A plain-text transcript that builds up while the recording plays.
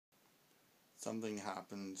something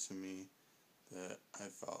happened to me that I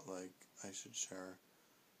felt like I should share,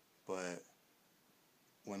 but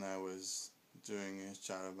when I was doing a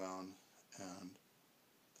Shadowbound, and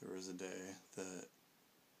there was a day that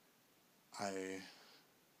I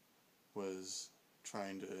was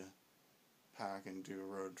trying to pack and do a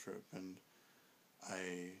road trip, and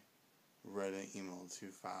I read an email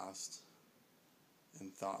too fast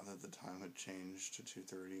and thought that the time had changed to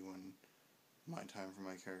 2:30 when my time for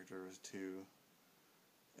my character was 2,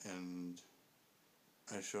 and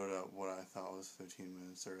I showed up what I thought was 15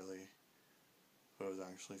 minutes early, but it was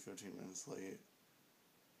actually 15 minutes late,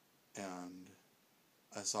 and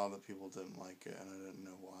I saw that people didn't like it, and I didn't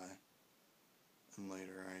know why, and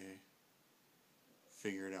later I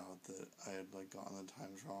figured out that I had gotten the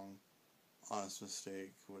times wrong. Honest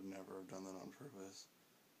mistake, would never have done that on purpose.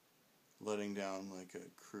 Letting down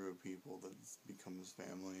a crew of people that becomes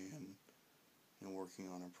family, and working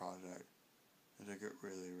on a project, I took it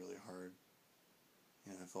really, really hard.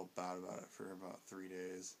 I felt bad about it for about 3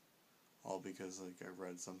 days, all because I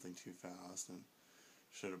read something too fast and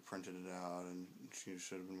should have printed it out, and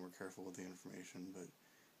should have been more careful with the information, but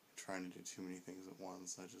trying to do too many things at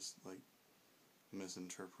once, I just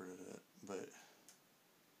misinterpreted it. But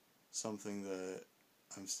something that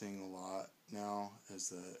I'm seeing a lot now is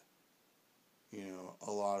that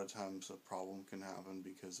a lot of times a problem can happen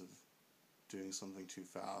because of doing something too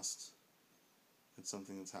fast. It's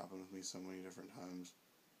something that's happened with me so many different times,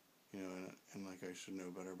 and I should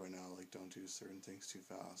know better by now, don't do certain things too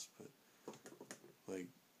fast, but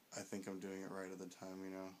I think I'm doing it right at the time,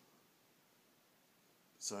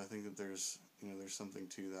 so I think that there's something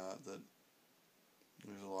to that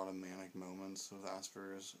there's a lot of manic moments with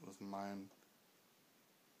Asperger's with mine,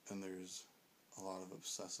 and there's a lot of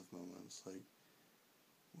obsessive moments,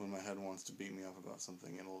 when my head wants to beat me up about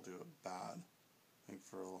something, it'll do it bad,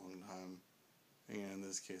 for a long time. And in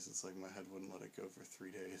this case, it's my head wouldn't let it go for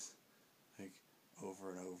 3 days,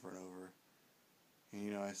 over and over and over.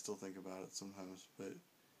 And, I still think about it sometimes, but,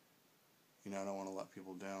 I don't want to let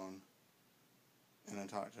people down. And I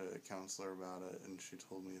talked to a counselor about it, and she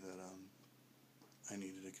told me that, I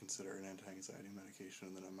needed to consider an anti-anxiety medication,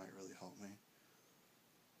 and that it might really help me.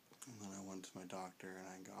 And then I went to my doctor, and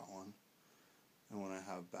I got one. And when I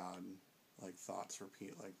have bad, thoughts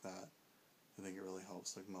repeat like that, I think it really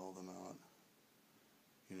helps, mellow them out.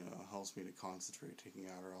 It helps me to concentrate taking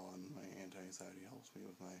Adderall, and my anti-anxiety helps me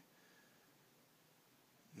with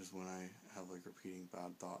just when I have, repeating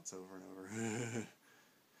bad thoughts over and over.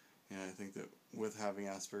 I think that with having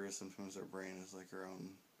Asperger's, sometimes our brain is our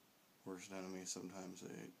own worst enemy sometimes.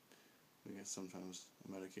 I guess sometimes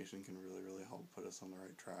medication can really, really help put us on the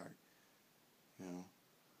right track,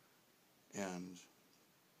 And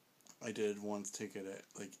I did once take it at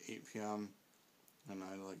 8 p.m. and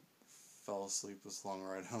I fell asleep this long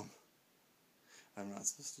ride home. I'm not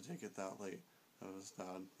supposed to take it that late. That was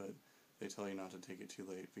bad, but they tell you not to take it too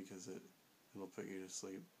late because it'll put you to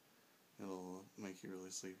sleep. It'll make you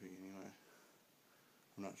really sleepy anyway.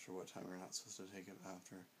 I'm not sure what time you're not supposed to take it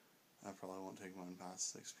after. I probably won't take mine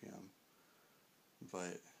past 6 p.m.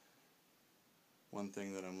 But one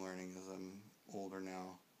thing that I'm learning as I'm older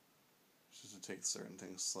now is just to take certain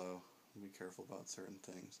things slow and be careful about certain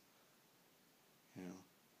things.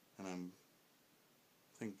 And I'm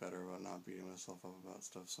think better about not beating myself up about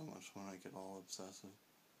stuff so much when I get all obsessive.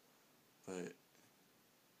 But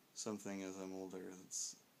something as I'm older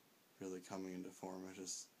that's really coming into form is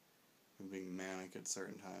just being manic at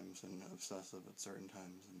certain times and obsessive at certain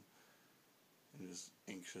times, and just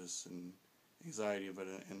anxious and anxiety, but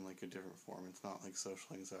in a different form. It's not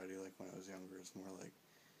social anxiety like when I was younger. It's more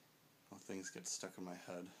things get stuck in my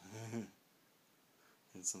head.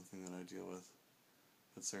 It's something that I deal with,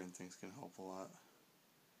 but certain things can help a lot.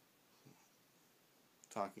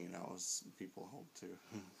 Talking it out with people help too.